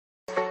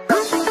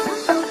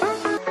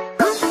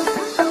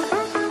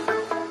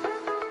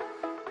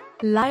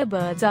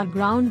Lyrebirds are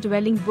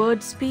ground-dwelling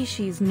bird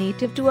species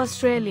native to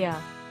Australia.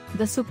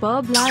 The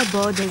Superb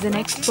Lyrebird is an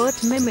expert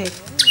mimic,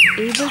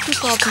 able to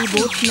copy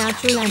both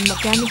natural and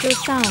mechanical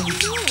sounds.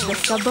 The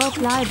Suberp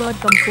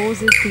Lyrebird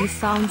composes these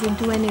sounds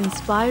into an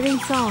inspiring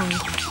song.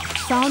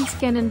 Sounds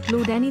can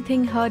include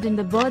anything heard in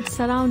the bird's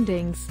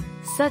surroundings,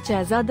 such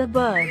as other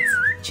birds,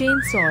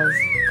 chainsaws,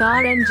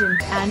 car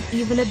engines, and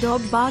even a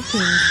dog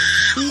barking.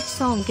 Each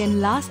song can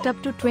last up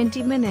to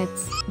 20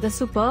 minutes. The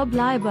Superb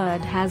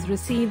Lyrebird has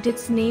received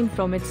its name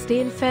from its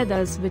tail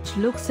feathers, which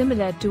look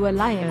similar to a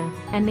lyre,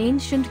 an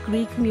ancient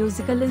Greek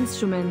musical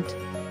instrument.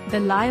 The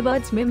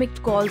lyrebirds'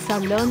 mimicked calls are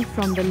learned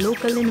from the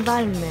local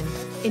environment,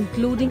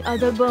 including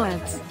other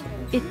birds.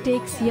 It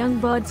takes young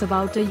birds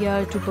about a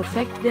year to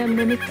perfect their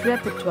mimicked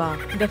repertoire.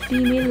 The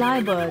female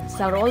lyrebirds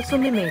are also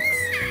mimics,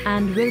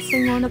 and will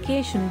sing on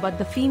occasion, but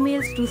the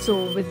females do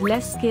so with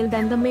less skill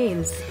than the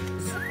males.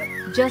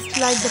 Just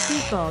like the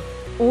peacock,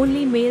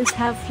 only males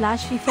have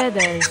flashy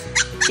feathers.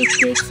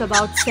 It takes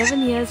about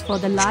 7 years for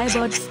the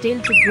lyrebird's tail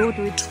to grow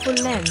to its full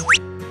length.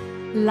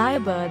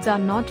 Lyrebirds are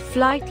not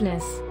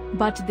flightless,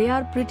 but they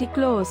are pretty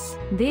close.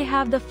 They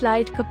have the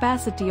flight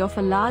capacity of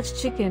a large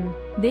chicken.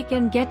 They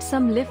can get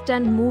some lift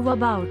and move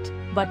about,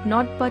 but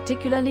not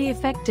particularly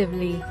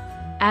effectively.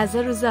 As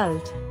a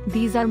result,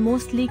 these are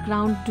mostly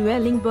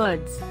ground-dwelling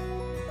birds.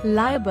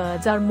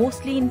 Lyrebirds are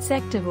mostly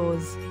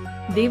insectivores.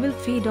 They will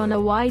feed on a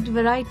wide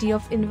variety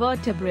of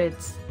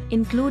invertebrates,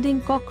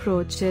 including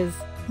cockroaches,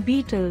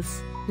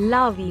 beetles,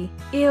 larvae,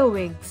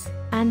 earwigs,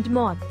 and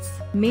moths.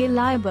 Male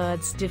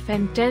lyrebirds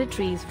defend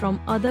territories from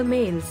other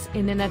males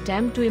in an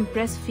attempt to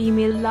impress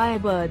female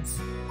lyrebirds.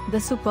 The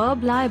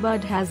Superb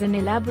Lyrebird has an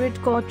elaborate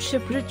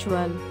courtship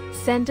ritual,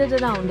 centered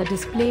around the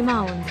display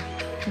mound.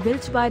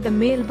 Built by the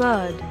male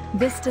bird,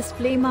 this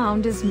display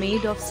mound is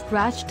made of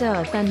scratched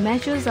earth and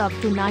measures up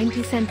to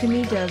 90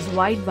 centimeters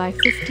wide by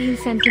 15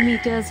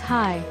 centimeters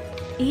high.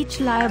 Each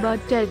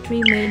lyrebird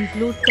territory may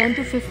include 10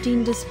 to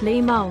 15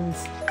 display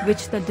mounds,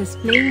 which the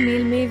displaying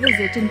male may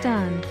visit in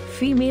turn.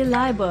 Female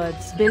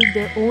lyrebirds build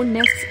their own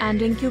nests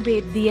and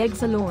incubate the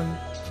eggs alone.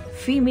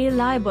 Female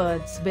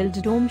lyrebirds build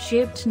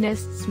dome-shaped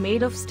nests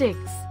made of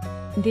sticks.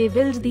 They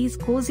build these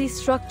cozy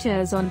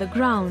structures on the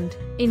ground,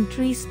 in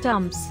tree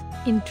stumps,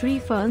 in tree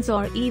ferns,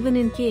 or even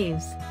in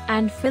caves,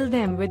 and fill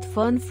them with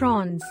fern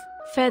fronds,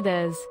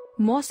 feathers,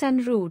 moss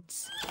and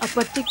roots. A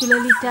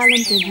particularly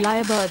talented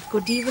lyrebird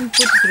could even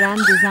put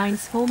grand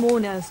designs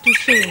homeowners to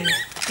shame.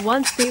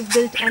 Once they've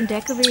built and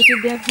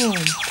decorated their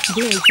home,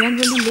 they'll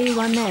generally lay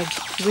one egg,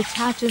 which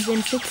hatches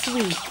in 6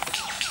 weeks.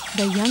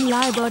 The young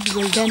lyrebird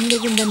will then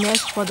live in the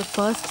nest for the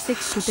first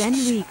 6 to 10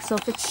 weeks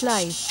of its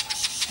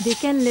life. They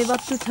can live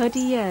up to 30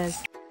 years.